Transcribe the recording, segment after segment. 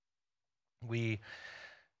We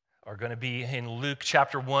are going to be in Luke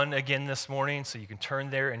chapter 1 again this morning, so you can turn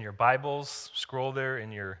there in your Bibles, scroll there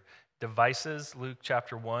in your devices, Luke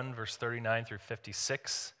chapter 1, verse 39 through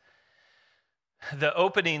 56. The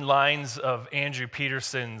opening lines of Andrew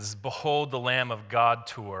Peterson's Behold the Lamb of God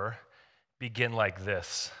tour begin like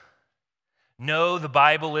this. No, the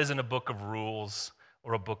Bible isn't a book of rules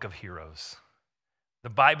or a book of heroes. The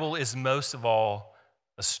Bible is most of all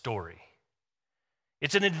a story.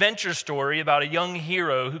 It's an adventure story about a young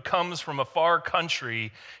hero who comes from a far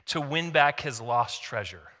country to win back his lost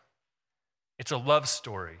treasure. It's a love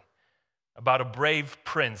story about a brave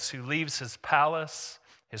prince who leaves his palace,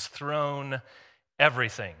 his throne,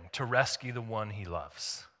 everything to rescue the one he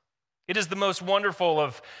loves. It is the most wonderful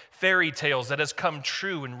of fairy tales that has come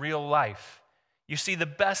true in real life. You see, the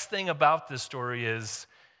best thing about this story is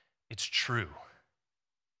it's true.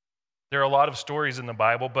 There are a lot of stories in the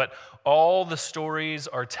Bible, but all the stories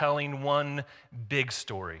are telling one big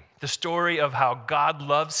story. The story of how God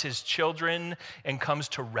loves his children and comes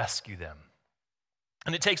to rescue them.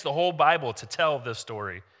 And it takes the whole Bible to tell this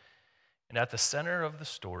story. And at the center of the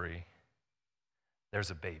story,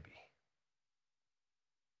 there's a baby.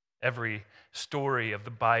 Every story of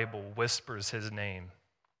the Bible whispers his name.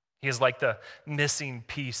 He is like the missing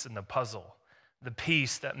piece in the puzzle, the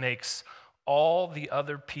piece that makes all the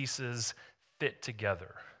other pieces fit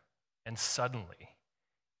together, and suddenly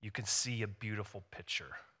you can see a beautiful picture.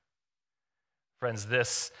 Friends,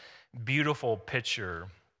 this beautiful picture,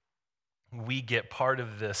 we get part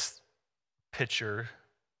of this picture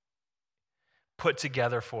put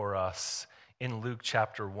together for us in Luke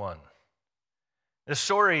chapter 1. The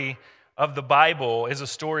story of the Bible is a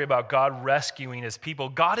story about God rescuing his people.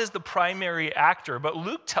 God is the primary actor, but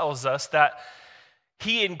Luke tells us that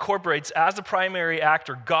he incorporates, as a primary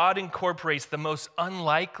actor, God incorporates the most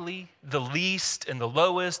unlikely, the least, and the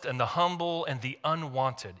lowest, and the humble, and the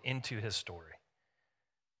unwanted into his story.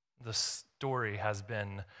 The story has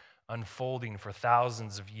been unfolding for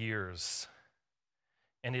thousands of years,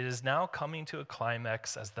 and it is now coming to a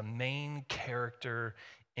climax as the main character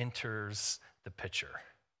enters the picture.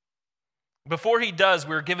 Before he does,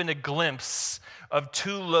 we're given a glimpse of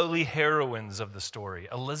two lowly heroines of the story,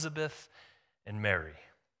 Elizabeth and Mary.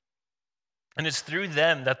 And it's through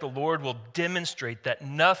them that the Lord will demonstrate that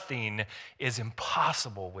nothing is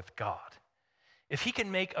impossible with God. If he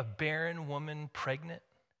can make a barren woman pregnant,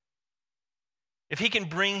 if he can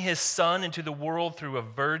bring his son into the world through a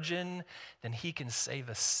virgin, then he can save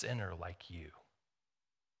a sinner like you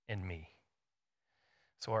and me.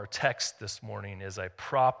 So our text this morning is a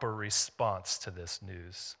proper response to this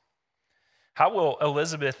news. How will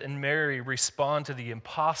Elizabeth and Mary respond to the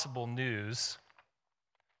impossible news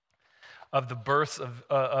of the births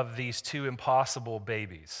of these two impossible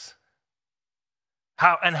babies?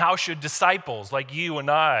 How should disciples like you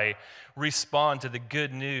and I respond to the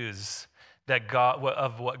good news that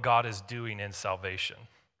of what God is doing in salvation?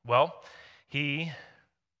 Well,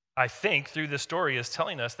 I think, through this story is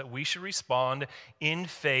telling us that we should respond in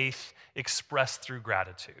faith expressed through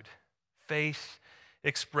gratitude. Faith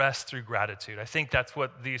expressed through gratitude. I think that's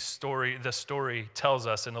what the story tells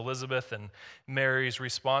us in Elizabeth and Mary's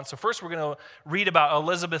response. So first we're going to read about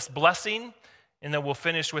Elizabeth's blessing, and then we'll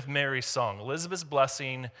finish with Mary's song. Elizabeth's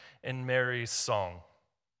blessing and Mary's song.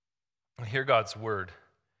 And hear God's word.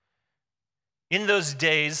 In those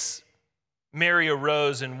days, Mary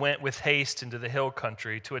arose and went with haste into the hill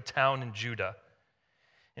country to a town in Judah.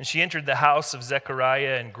 And she entered the house of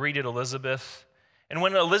Zechariah and greeted Elizabeth. And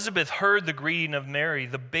when Elizabeth heard the greeting of Mary,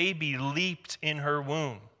 the baby leaped in her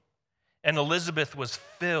womb. And Elizabeth was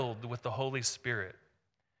filled with the Holy Spirit.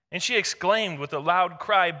 And she exclaimed with a loud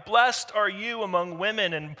cry, "Blessed are you among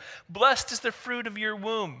women, and blessed is the fruit of your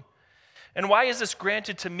womb. And why is this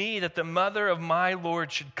granted to me that the mother of my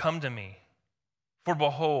Lord should come to me? For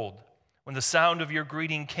behold, when the sound of your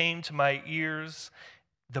greeting came to my ears,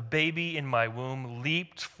 the baby in my womb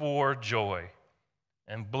leaped for joy.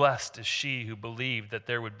 And blessed is she who believed that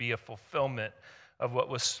there would be a fulfillment of what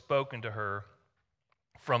was spoken to her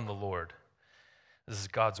from the Lord." This is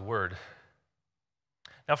God's word.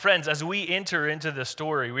 Now, friends, as we enter into the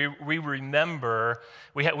story,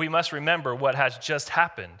 we must remember what has just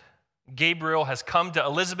happened. Gabriel has come to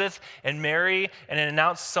Elizabeth and Mary and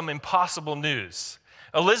announced some impossible news.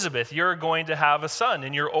 Elizabeth, you're going to have a son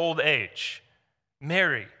in your old age.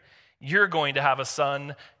 Mary, you're going to have a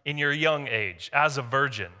son in your young age as a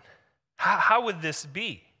virgin. How would this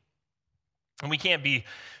be? And we can't be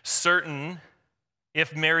certain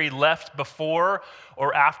if Mary left before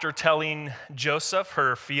or after telling Joseph,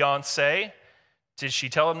 her fiancé. Did she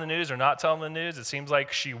tell him the news or not tell him the news? It seems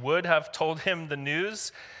like she would have told him the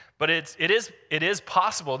news. But it is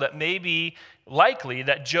possible that likely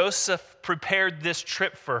that Joseph prepared this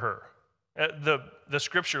trip for her. The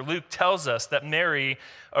scripture, Luke tells us that Mary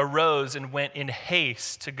arose and went in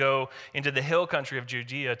haste to go into the hill country of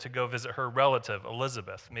Judea to go visit her relative,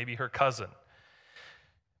 Elizabeth, maybe her cousin.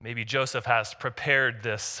 Maybe Joseph has prepared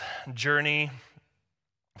this journey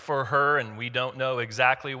for her, and we don't know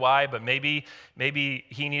exactly why, but maybe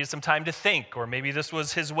he needed some time to think, or maybe this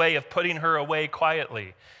was his way of putting her away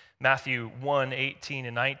quietly. Matthew 1:18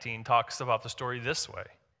 and 19 talks about the story this way.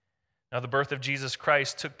 Now, the birth of Jesus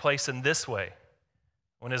Christ took place in this way.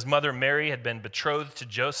 When his mother Mary had been betrothed to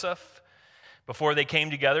Joseph, before they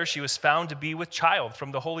came together, she was found to be with child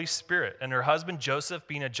from the Holy Spirit. And her husband Joseph,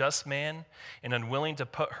 being a just man and unwilling to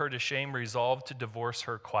put her to shame, resolved to divorce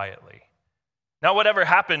her quietly. Now, whatever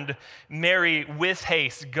happened, Mary, with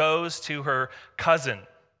haste, goes to her cousin.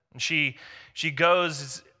 And she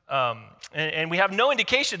goes... And we have no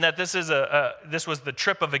indication that this was the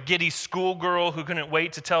trip of a giddy schoolgirl who couldn't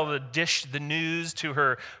wait to tell the news to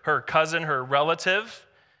her cousin, her relative.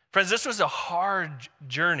 Friends, this was a hard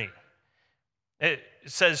journey. It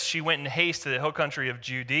says she went in haste to the hill country of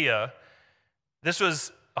Judea. This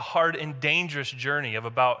was a hard and dangerous journey of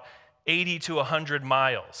about 80 to 100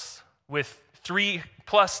 miles with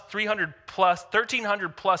 1,300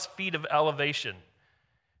 plus feet of elevation.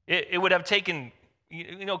 It would have taken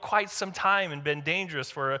quite some time and been dangerous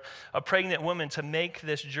for a pregnant woman to make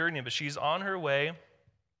this journey, but she's on her way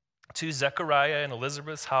to Zechariah and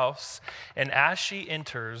Elizabeth's house, and as she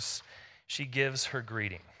enters, she gives her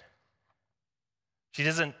greeting. She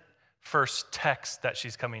doesn't first text that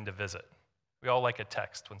she's coming to visit. We all like a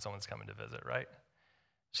text when someone's coming to visit, right?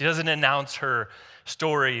 She doesn't announce her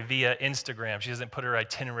story via Instagram. She doesn't put her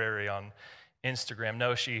itinerary on Instagram.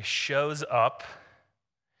 No, she shows up.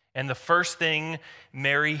 And the first thing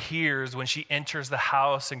Mary hears when she enters the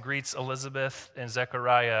house and greets Elizabeth and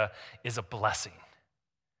Zechariah is a blessing.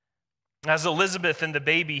 As Elizabeth and the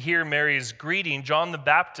baby hear Mary's greeting, John the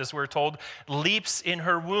Baptist, we're told, leaps in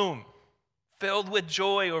her womb. Filled with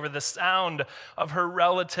joy over the sound of her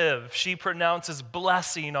relative, she pronounces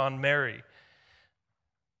blessing on Mary.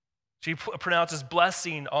 She pronounces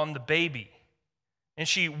blessing on the baby. And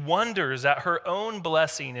she wonders at her own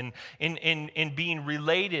blessing in being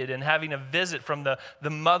related and having a visit from the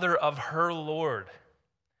mother of her Lord.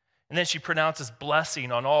 And then she pronounces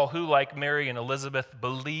blessing on all who, like Mary and Elizabeth,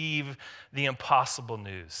 believe the impossible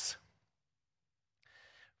news.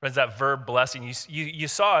 Friends, that verb blessing, you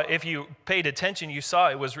saw, if you paid attention, you saw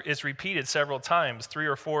it's repeated several times, 3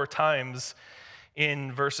 or 4 times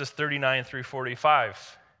in verses 39 through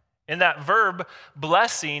 45. And that verb,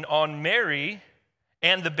 blessing on Mary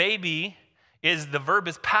and the baby, the verb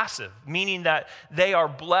is passive, meaning that they are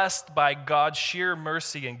blessed by God's sheer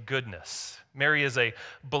mercy and goodness. Mary is a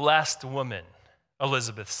blessed woman,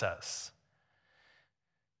 Elizabeth says.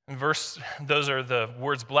 Those are the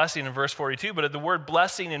words blessing in verse 42, but the word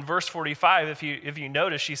blessing in verse 45, if you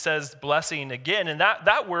notice, she says blessing again, and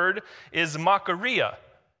that word is makaria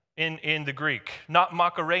in the Greek, not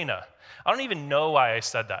macarena. I don't even know why I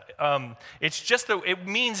said that. It's just it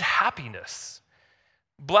means happiness.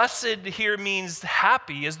 Blessed here means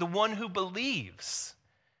happy is the one who believes.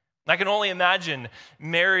 I can only imagine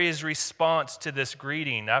Mary's response to this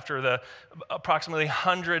greeting after the approximately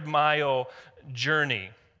 100-mile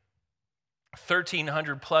journey,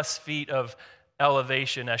 1,300 plus feet of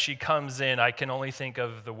elevation. As she comes in, I can only think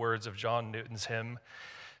of the words of John Newton's hymn,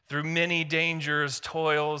 "Through many dangers,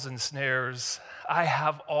 toils, and snares, I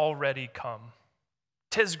have already come.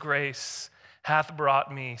 'Tis grace hath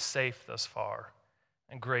brought me safe thus far,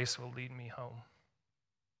 and grace will lead me home."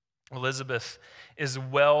 Elizabeth is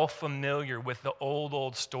well familiar with the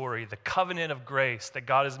old story, the covenant of grace that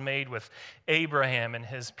God has made with Abraham and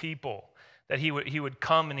his people, that he would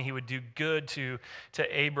come and he would do good to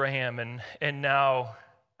Abraham. And now,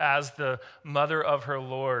 as the mother of her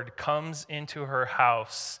Lord comes into her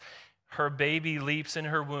house, her baby leaps in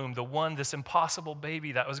her womb, this impossible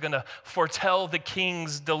baby that was going to foretell the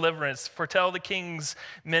king's deliverance, foretell the king's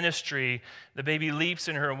ministry. The baby leaps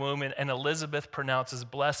in her womb, and Elizabeth pronounces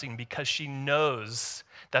blessing because she knows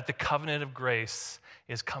that the covenant of grace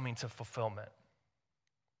is coming to fulfillment.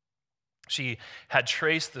 She had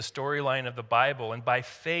traced the storyline of the Bible, and by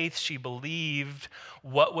faith she believed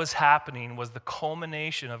what was happening was the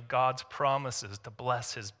culmination of God's promises to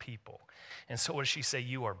bless his people. And so what does she say?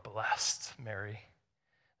 You are blessed, Mary.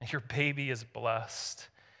 And your baby is blessed.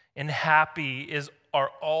 And happy are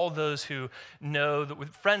all those who know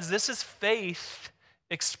that. Friends, this is faith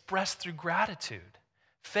expressed through gratitude.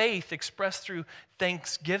 Faith expressed through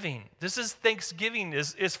thanksgiving. Thanksgiving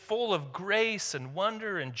is full of grace and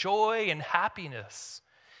wonder and joy and happiness.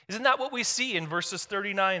 Isn't that what we see in verses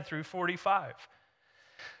 39 through 45?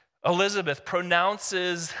 Elizabeth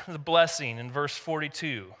pronounces the blessing in verse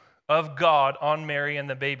 42 of God on Mary and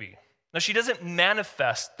the baby. Now, she doesn't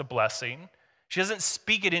manifest the blessing. She doesn't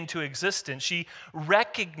speak it into existence. She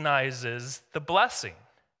recognizes the blessing.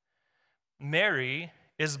 Mary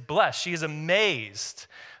is blessed. She is amazed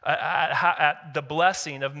at the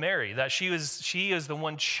blessing of Mary, that she is the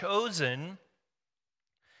one chosen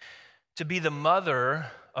to be the mother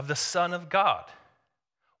of the Son of God.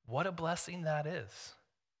 What a blessing that is.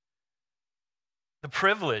 The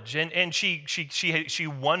privilege, and she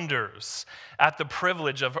wonders at the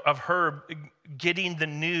privilege of her getting the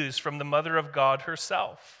news from the mother of God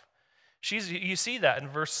herself. You see that in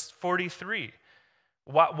verse 43.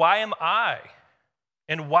 Why am I?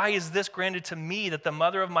 And why is this granted to me that the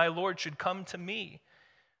mother of my Lord should come to me?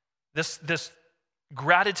 This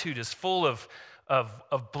gratitude is full of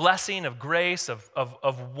blessing, of grace,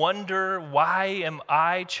 of wonder. Why am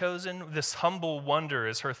I chosen? This humble wonder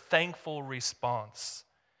is her thankful response.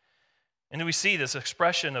 And we see this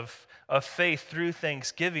expression of faith through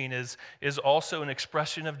thanksgiving is also an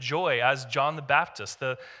expression of joy, as John the Baptist,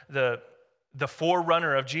 the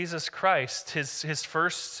forerunner of Jesus Christ, his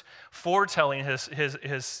first foretelling,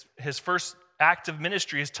 his first act of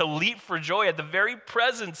ministry is to leap for joy at the very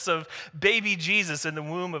presence of baby Jesus in the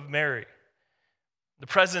womb of Mary. The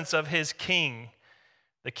presence of his king,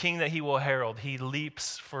 the king that he will herald. He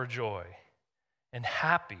leaps for joy. And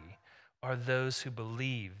happy are those who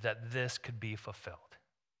believe that this could be fulfilled.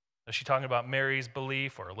 Is she talking about Mary's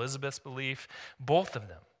belief or Elizabeth's belief? Both of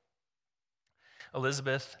them.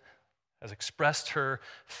 Elizabeth has expressed her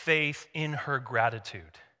faith in her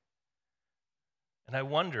gratitude. And I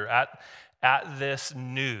wonder, at this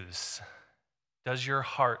news, does your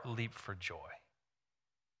heart leap for joy?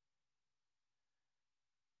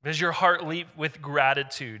 Does your heart leap with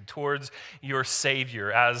gratitude towards your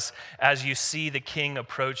Savior as you see the King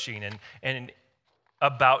approaching and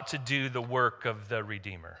about to do the work of the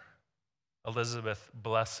Redeemer? Elizabeth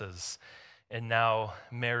blesses, and now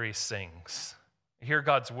Mary sings. Hear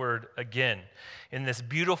God's word again in this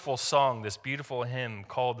beautiful song, this beautiful hymn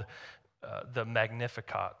called the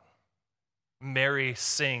Magnificat. Mary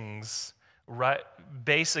sings,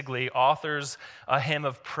 basically authors a hymn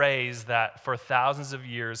of praise that for thousands of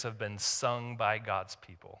years have been sung by God's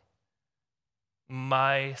people.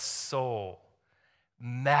 My soul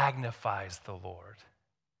magnifies the Lord,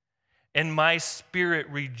 and my spirit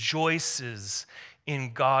rejoices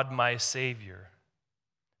in God my Savior.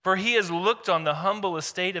 For he has looked on the humble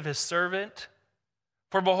estate of his servant.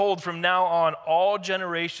 For behold, from now on all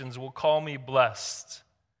generations will call me blessed.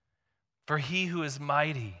 For he who is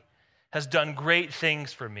mighty has done great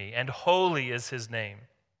things for me, and holy is his name.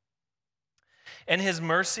 And his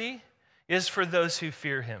mercy is for those who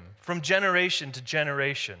fear him, from generation to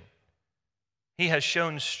generation. He has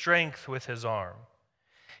shown strength with his arm.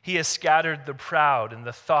 He has scattered the proud in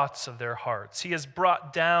the thoughts of their hearts. He has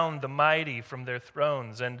brought down the mighty from their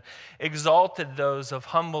thrones and exalted those of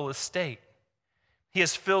humble estate. He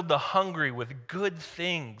has filled the hungry with good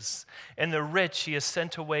things, and the rich he has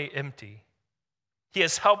sent away empty. He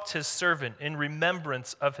has helped his servant in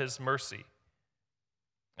remembrance of his mercy,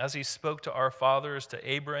 as he spoke to our fathers, to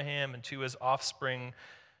Abraham, and to his offspring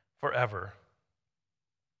forever.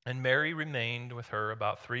 And Mary remained with her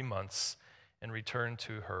about 3 months and returned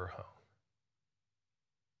to her home.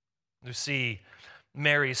 You see,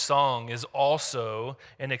 Mary's song is also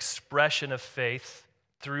an expression of faith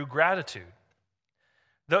through gratitude.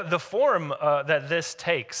 The form that this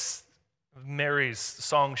takes, Mary's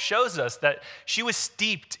song, shows us that she was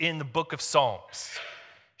steeped in the book of Psalms.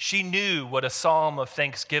 She knew what a psalm of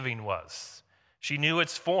thanksgiving was. She knew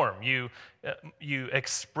its form. You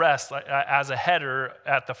express as a header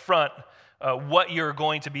at the front what you're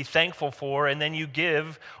going to be thankful for, and then you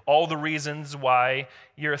give all the reasons why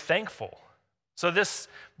you're thankful. So this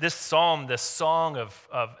psalm, this song of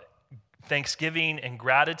thanksgiving and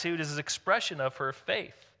gratitude is an expression of her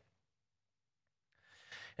faith.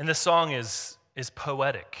 And this song is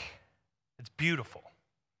poetic. It's beautiful.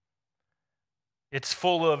 It's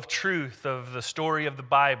full of truth of the story of the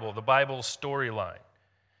Bible's storyline.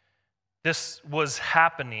 This was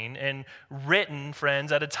happening and written,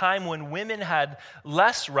 friends, at a time when women had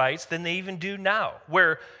less rights than they even do now,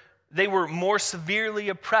 where they were more severely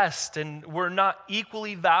oppressed and were not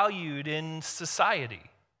equally valued in society.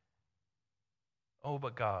 Oh,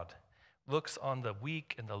 but God looks on the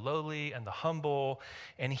weak and the lowly and the humble,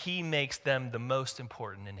 and he makes them the most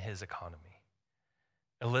important in his economy.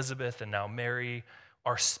 Elizabeth and now Mary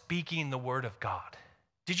are speaking the word of God.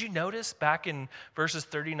 Did you notice back in verses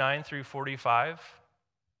 39 through 45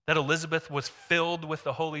 that Elizabeth was filled with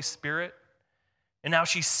the Holy Spirit? And now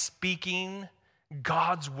she's speaking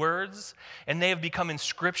God's words, and they have become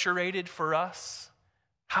inscripturated for us.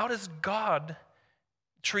 How does God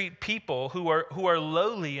treat people who are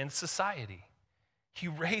lowly in society? He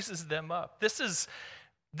raises them up. This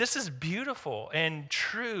is beautiful and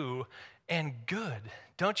true and good.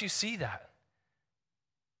 Don't you see that?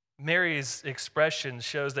 Mary's expression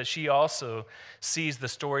shows that she also sees the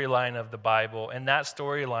storyline of the Bible, and that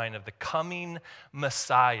storyline of the coming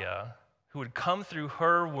Messiah who would come through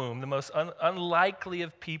her womb, the most unlikely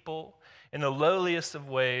of people, in the lowliest of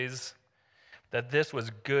ways, that this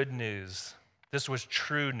was good news. This was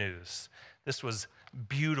true news. This was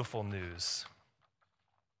beautiful news.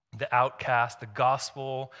 The outcast, the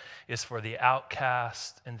gospel is for the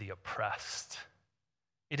outcast and the oppressed.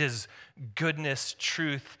 It is goodness,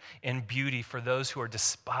 truth, and beauty for those who are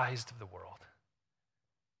despised of the world.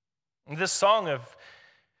 And this song of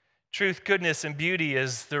truth, goodness, and beauty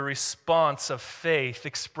is the response of faith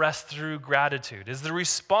expressed through gratitude, is the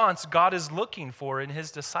response God is looking for in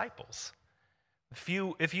his disciples.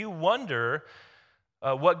 If you wonder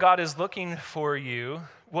what God is looking for you,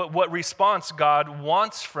 what response God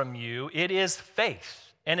wants from you, it is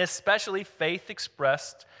faith, and especially faith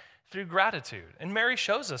expressed through gratitude. And Mary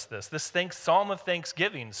shows us this. This Psalm of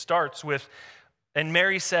Thanksgiving starts with, and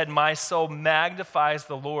Mary said, "My soul magnifies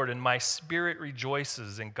the Lord, and my spirit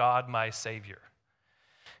rejoices in God my Savior."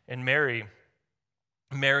 And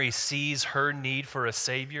Mary sees her need for a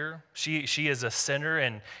Savior. She is a sinner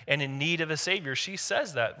and in need of a Savior. She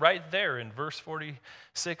says that right there in verse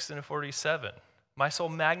 46 and 47. My soul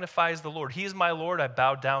magnifies the Lord. He is my Lord. I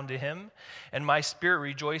bow down to him, and my spirit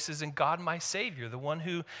rejoices in God my Savior, the one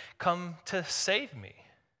who come to save me.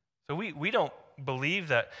 So we don't believe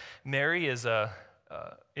that Mary is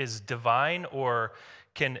divine or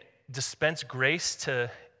can dispense grace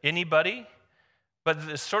to anybody. But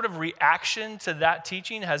the sort of reaction to that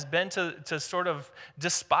teaching has been to sort of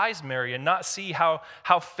despise Mary and not see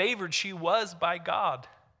how favored she was by God.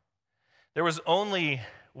 There was only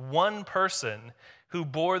one person who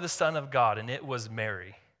bore the Son of God, and it was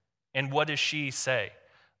Mary. And what does she say?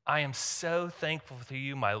 I am so thankful to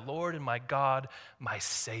you, my Lord and my God, my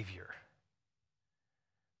Savior.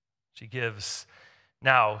 She gives,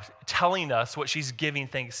 now telling us what she's giving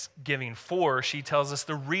thanksgiving for, she tells us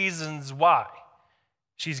the reasons why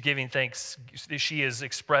she's giving thanks. She is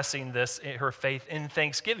expressing this, her faith in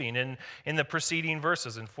thanksgiving in the preceding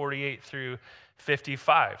verses in 48 through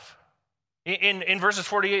 55. In verses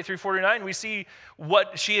 48 through 49, we see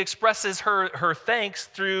what she expresses her thanks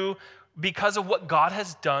through because of what God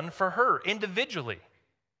has done for her individually.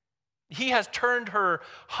 He has turned her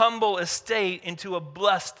humble estate into a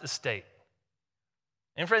blessed estate.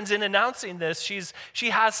 And friends, in announcing this, she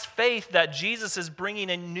has faith that Jesus is bringing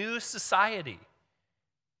a new society.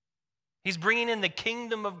 He's bringing in the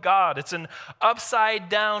kingdom of God. It's an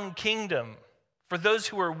upside-down kingdom for those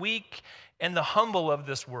who are weak and the humble of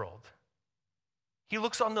this world. He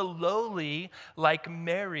looks on the lowly like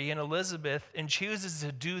Mary and Elizabeth and chooses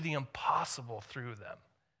to do the impossible through them.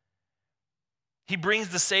 He brings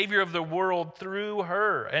the Savior of the world through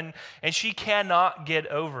her, and she cannot get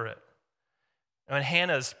over it. And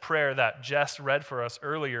Hannah's prayer that Jess read for us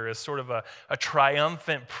earlier is sort of a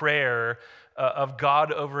triumphant prayer of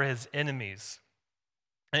God over his enemies.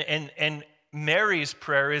 And Mary's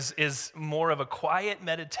prayer is more of a quiet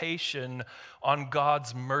meditation on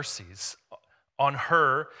God's mercies, on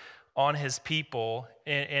her, on his people,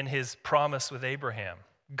 and his promise with Abraham.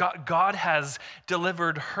 God has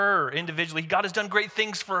delivered her individually. God has done great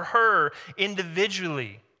things for her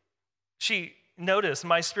individually. Notice,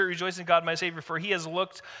 my spirit rejoices in God my Savior, for he has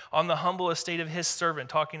looked on the humble estate of his servant,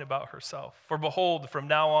 talking about herself. For behold, from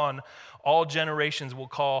now on, all generations will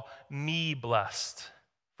call me blessed.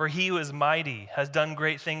 For he who is mighty has done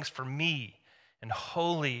great things for me, and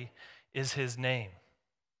holy is his name.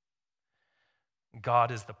 God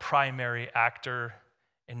is the primary actor,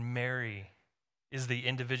 and Mary is the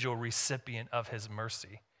individual recipient of his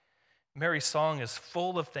mercy. Mary's song is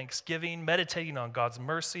full of thanksgiving, meditating on God's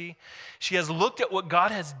mercy. She has looked at what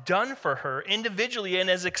God has done for her individually and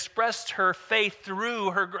has expressed her faith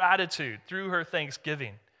through her gratitude, through her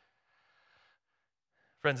thanksgiving.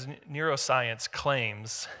 Friends, neuroscience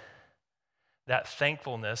claims that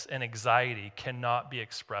thankfulness and anxiety cannot be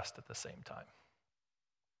expressed at the same time.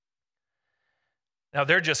 Now,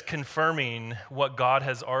 they're just confirming what God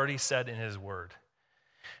has already said in his word.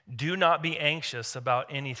 Do not be anxious about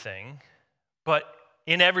anything, but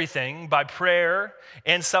In everything, by prayer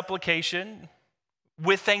and supplication,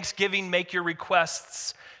 with thanksgiving, make your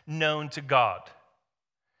requests known to God.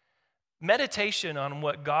 Meditation on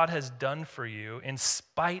what God has done for you, in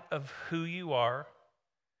spite of who you are,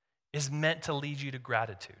 is meant to lead you to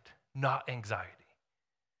gratitude, not anxiety.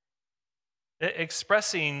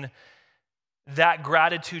 Expressing that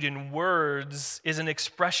gratitude in words is an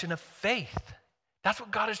expression of faith. That's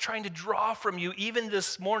what God is trying to draw from you even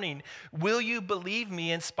this morning. Will you believe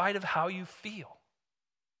me in spite of how you feel?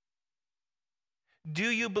 Do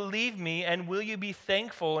you believe me, and will you be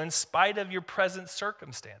thankful in spite of your present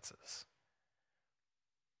circumstances?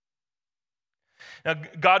 Now,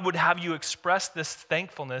 God would have you express this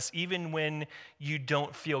thankfulness even when you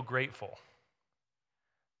don't feel grateful.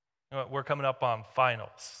 We're coming up on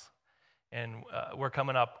finals, and we're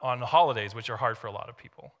coming up on the holidays, which are hard for a lot of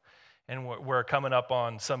people. And we're coming up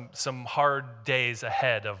on some hard days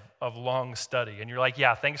ahead of long study. And you're like,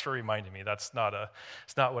 yeah, thanks for reminding me. It's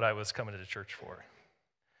not what I was coming to church for.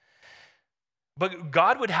 But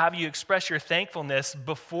God would have you express your thankfulness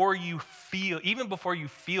even before you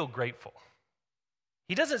feel grateful.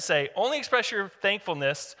 He doesn't say, only express your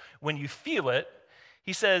thankfulness when you feel it.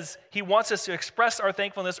 He says he wants us to express our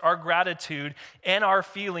thankfulness, our gratitude, and our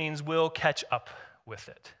feelings will catch up with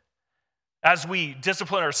it. As we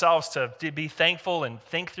discipline ourselves to be thankful and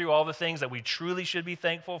think through all the things that we truly should be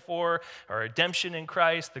thankful for, our redemption in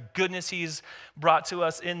Christ, the goodness he's brought to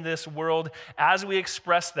us in this world, as we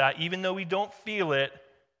express that, even though we don't feel it,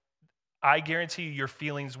 I guarantee you your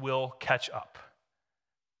feelings will catch up.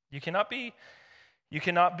 You cannot be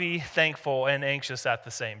thankful and anxious at the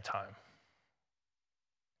same time.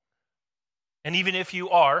 And even if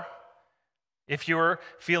you're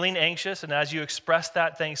feeling anxious, and as you express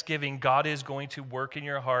that thanksgiving, God is going to work in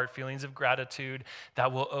your heart feelings of gratitude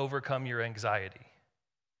that will overcome your anxiety.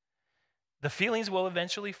 The feelings will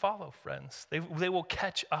eventually follow, friends. They will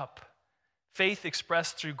catch up. Faith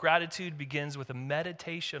expressed through gratitude begins with a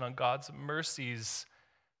meditation on God's mercies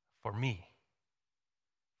for me,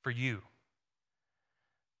 for you.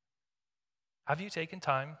 Have you taken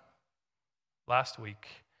time last week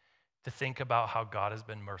to think about how God has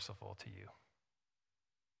been merciful to you?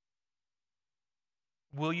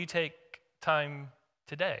 Will you take time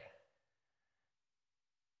today,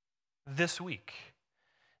 this week,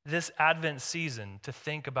 this Advent season, to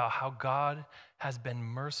think about how God has been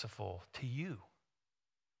merciful to you?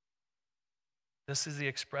 This is the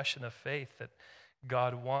expression of faith that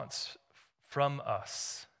God wants from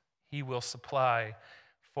us. He will supply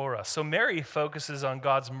for us. So Mary focuses on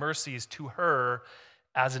God's mercies to her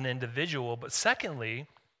as an individual, but secondly,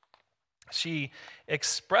 she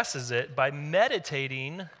expresses it by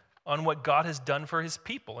meditating on what God has done for his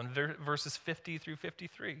people in verses 50 through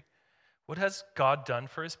 53. What has God done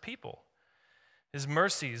for his people? His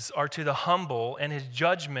mercies are to the humble, and his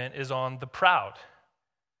judgment is on the proud.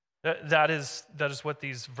 That is what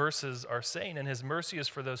these verses are saying. And his mercy is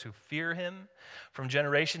for those who fear him. From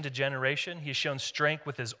generation to generation, he has shown strength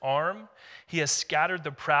with his arm. He has scattered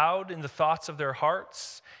the proud in the thoughts of their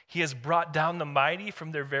hearts. He has brought down the mighty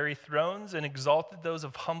from their very thrones and exalted those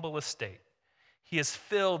of humble estate. He has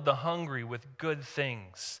filled the hungry with good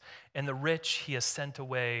things, and the rich he has sent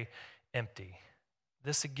away empty.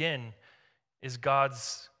 This again is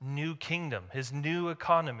God's new kingdom, his new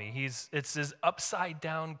economy. It's his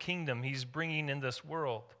upside-down kingdom he's bringing in this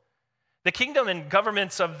world. The kingdom and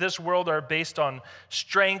governments of this world are based on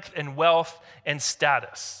strength and wealth and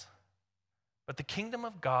status. But the kingdom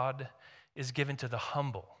of God is given to the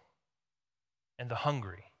humble and the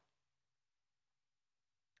hungry.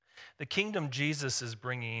 The kingdom Jesus is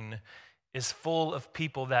bringing is full of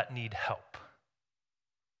people that need help.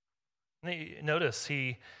 Notice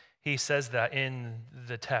he says that in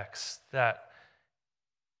the text, that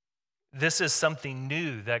this is something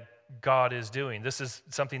new that God is doing. This is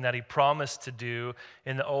something that he promised to do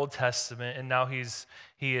in the Old Testament, and now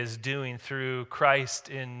he is doing through Christ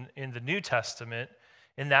in the New Testament,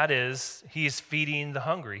 and that is he's feeding the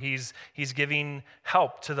hungry. He's giving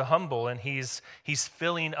help to the humble, and he's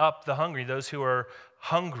filling up the hungry, those who are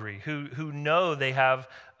hungry, who know they have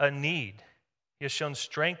a need. He has shown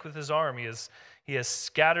strength with his arm. He has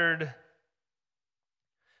scattered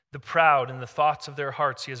the proud in the thoughts of their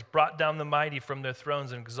hearts. He has brought down the mighty from their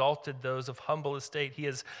thrones and exalted those of humble estate. He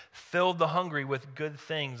has filled the hungry with good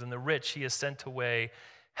things, and the rich he has sent away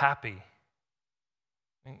happy.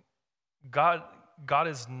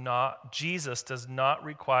 Jesus does not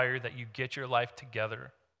require that you get your life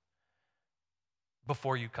together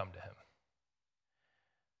before you come to him.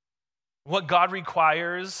 What God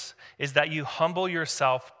requires is that you humble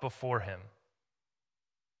yourself before him.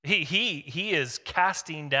 He is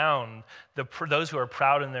casting down those who are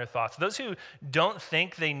proud in their thoughts, those who don't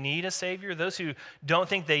think they need a Savior, those who don't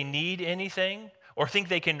think they need anything or think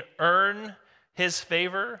they can earn his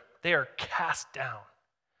favor. They are cast down.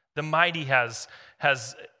 The mighty has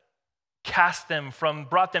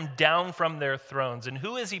brought them down from their thrones. And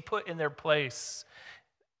who has he put in their place?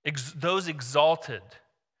 Those exalted.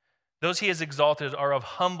 Those he has exalted are of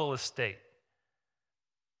humble estate.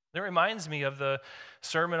 That reminds me of the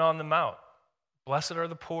Sermon on the Mount. Blessed are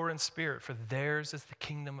the poor in spirit, for theirs is the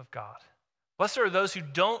kingdom of God. Blessed are those who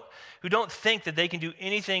don't think that they can do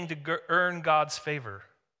anything to earn God's favor.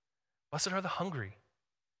 Blessed are the hungry.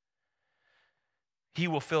 He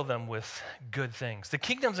will fill them with good things. The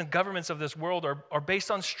kingdoms and governments of this world are based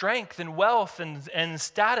on strength and wealth and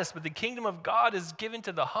status, but the kingdom of God is given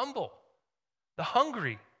to the humble, the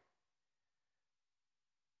hungry.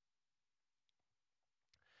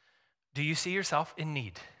 Do you see yourself in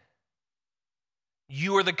need?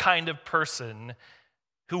 You are the kind of person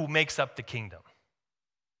who makes up the kingdom.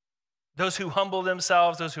 Those who humble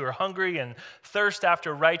themselves, those who are hungry and thirst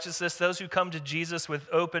after righteousness, those who come to Jesus with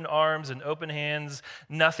open arms and open hands.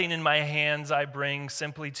 Nothing in my hands I bring,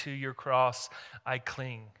 simply to your cross I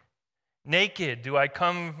cling. Naked do I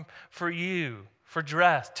come for you,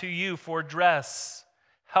 to you for dress.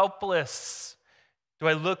 Helpless do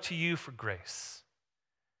I look to you for grace.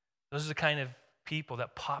 Those are the kind of people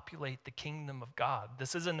that populate the kingdom of God.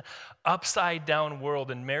 This is an upside down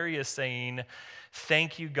world, and Mary is saying,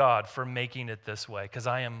 thank you, God, for making it this way, because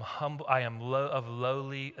I am humble, I am of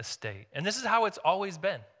lowly estate. And this is how it's always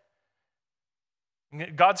been.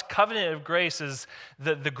 God's covenant of grace is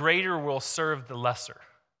that the greater will serve the lesser.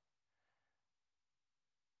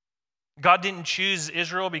 God didn't choose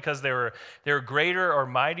Israel because they were greater or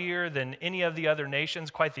mightier than any of the other nations.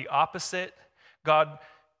 Quite the opposite. God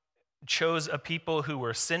chose a people who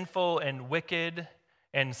were sinful and wicked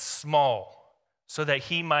and small so that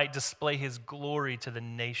he might display his glory to the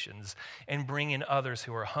nations and bring in others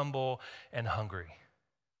who are humble and hungry.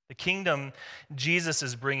 The kingdom Jesus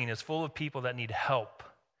is bringing is full of people that need help,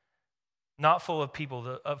 not full of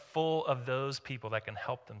people, full of those people that can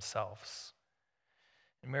help themselves.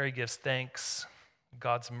 And Mary gives thanks,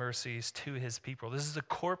 God's mercies to his people. This is a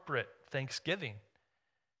corporate thanksgiving.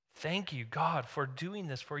 Thank you, God, for doing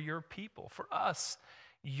this for your people, for us,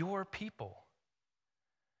 your people.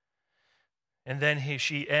 And then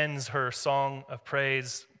she ends her song of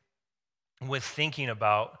praise with thinking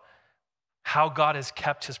about how God has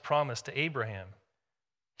kept his promise to Abraham.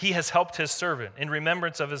 He has helped his servant. In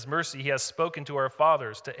remembrance of his mercy, he has spoken to our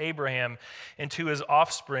fathers, to Abraham, and to his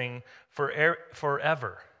offspring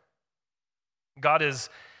forever.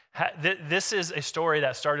 This is a story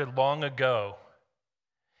that started long ago,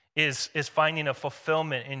 is finding a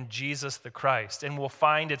fulfillment in Jesus the Christ, and will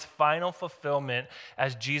find its final fulfillment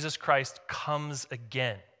as Jesus Christ comes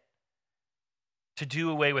again to do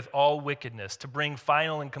away with all wickedness, to bring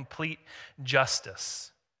final and complete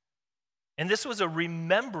justice. And this was a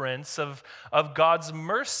remembrance of God's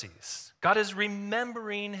mercies. God is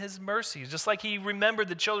remembering his mercies, just like he remembered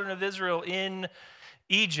the children of Israel in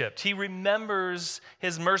Egypt. He remembers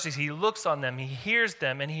his mercies. He looks on them, he hears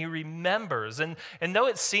them, and he remembers. And though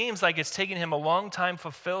it seems like it's taken him a long time to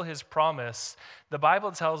fulfill his promise, the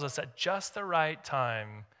Bible tells us at just the right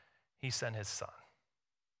time, he sent his son,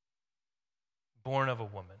 born of a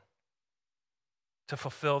woman, to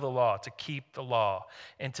fulfill the law, to keep the law,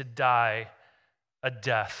 and to die a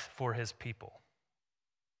death for his people.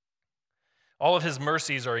 All of his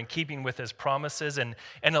mercies are in keeping with his promises, and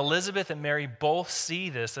Elizabeth and Mary both see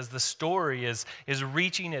this as the story is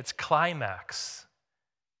reaching its climax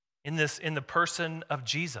in the person of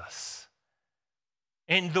Jesus.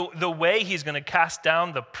 And the way he's going to cast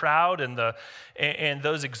down the proud and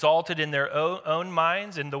those exalted in their own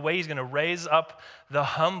minds, and the way he's going to raise up the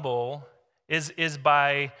humble is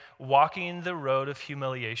by walking the road of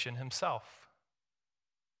humiliation himself,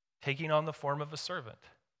 taking on the form of a servant,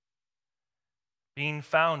 being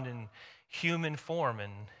found in human form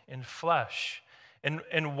and in flesh,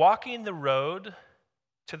 and walking the road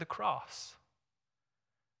to the cross,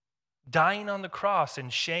 dying on the cross in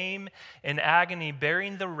shame and agony,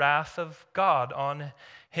 bearing the wrath of God on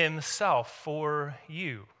himself for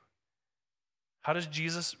you. How does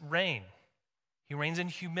Jesus reign? He reigns in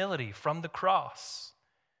humility from the cross.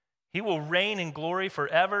 He will reign in glory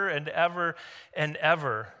forever and ever and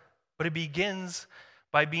ever, but it begins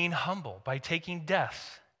by being humble, by taking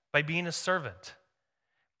death, by being a servant.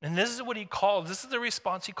 And this is what he calls, this is the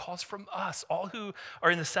response he calls from us, all who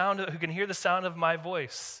are who can hear the sound of my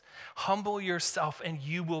voice. Humble yourself and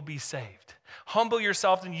you will be saved. Humble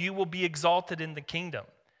yourself and you will be exalted in the kingdom.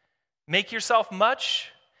 Make yourself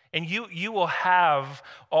much, and you will have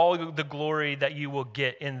all the glory that you will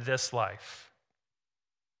get in this life.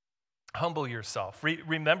 Humble yourself.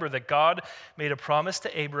 Remember that God made a promise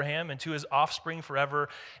to Abraham and to his offspring forever,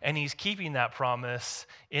 and he's keeping that promise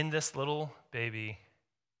in this little baby,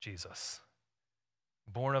 Jesus,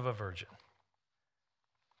 born of a virgin.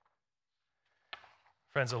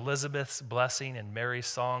 Friends, Elizabeth's blessing and Mary's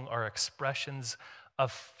song are expressions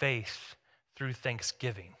of faith through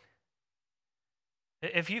thanksgiving.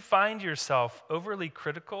 If you find yourself overly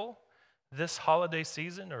critical this holiday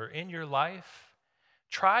season or in your life,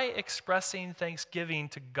 try expressing thanksgiving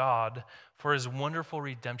to God for his wonderful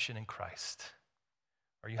redemption in Christ.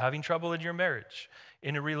 Are you having trouble in your marriage,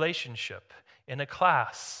 in a relationship, in a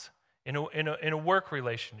class, in a work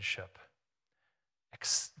relationship?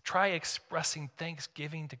 Try expressing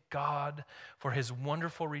thanksgiving to God for his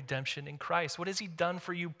wonderful redemption in Christ. What has he done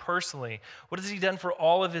for you personally? What has he done for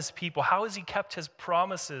all of his people? How has he kept his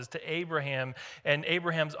promises to Abraham and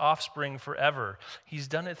Abraham's offspring forever? He's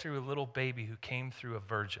done it through a little baby who came through a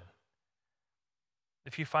virgin.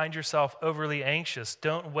 If you find yourself overly anxious,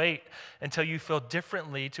 don't wait until you feel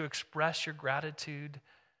differently to express your gratitude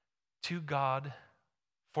to God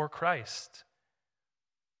for Christ.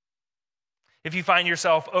 If you find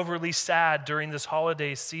yourself overly sad during this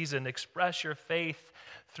holiday season, express your faith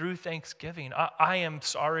through thanksgiving. I am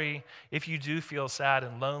sorry if you do feel sad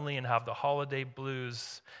and lonely and have the holiday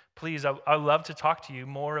blues. Please, I love to talk to you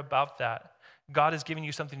more about that. God is giving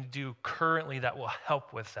you something to do currently that will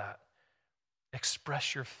help with that.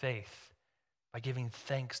 Express your faith by giving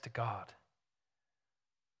thanks to God.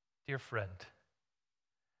 Dear friend,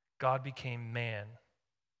 God became man.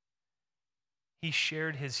 He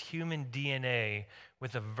shared his human DNA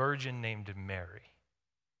with a virgin named Mary.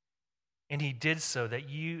 And he did so that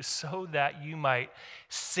you might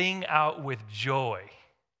sing out with joy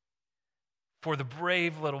for the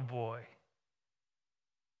brave little boy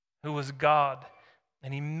who was God,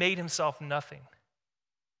 and he made himself nothing.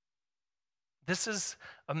 This is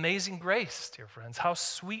amazing grace, dear friends. How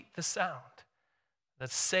sweet the sound that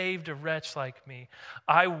saved a wretch like me.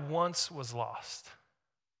 I once was lost,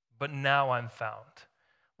 but now I'm found,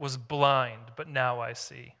 was blind, but now I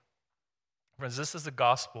see. Friends, this is the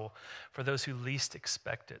gospel for those who least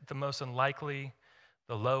expect it, the most unlikely,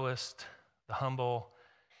 the lowest, the humble,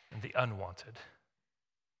 and the unwanted.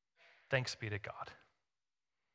 Thanks be to God.